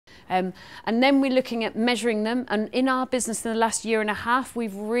And then we're looking at measuring them. And in our business in the last year and a half,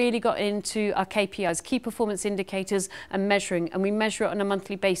 we've really got into our KPIs, key performance indicators, and measuring. And we measure it on a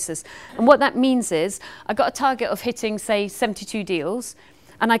monthly basis. And what that means is I've got a target of hitting, say, 72 deals.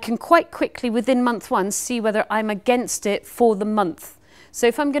 And I can quite quickly, within month one, see whether I'm against it for the month. So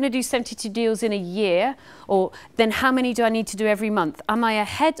if I'm going to do 72 deals in a year, then how many do I need to do every month? Am I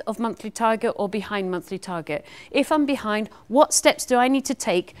ahead of monthly target or behind monthly target? If I'm behind, what steps do I need to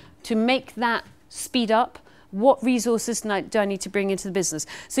take to make that speed up? What resources do I need to bring into the business?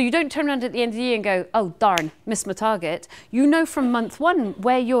 So you don't turn around at the end of the year and go, oh, darn, missed my target. You know from month one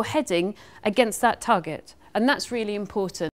where you're heading against that target. And that's really important.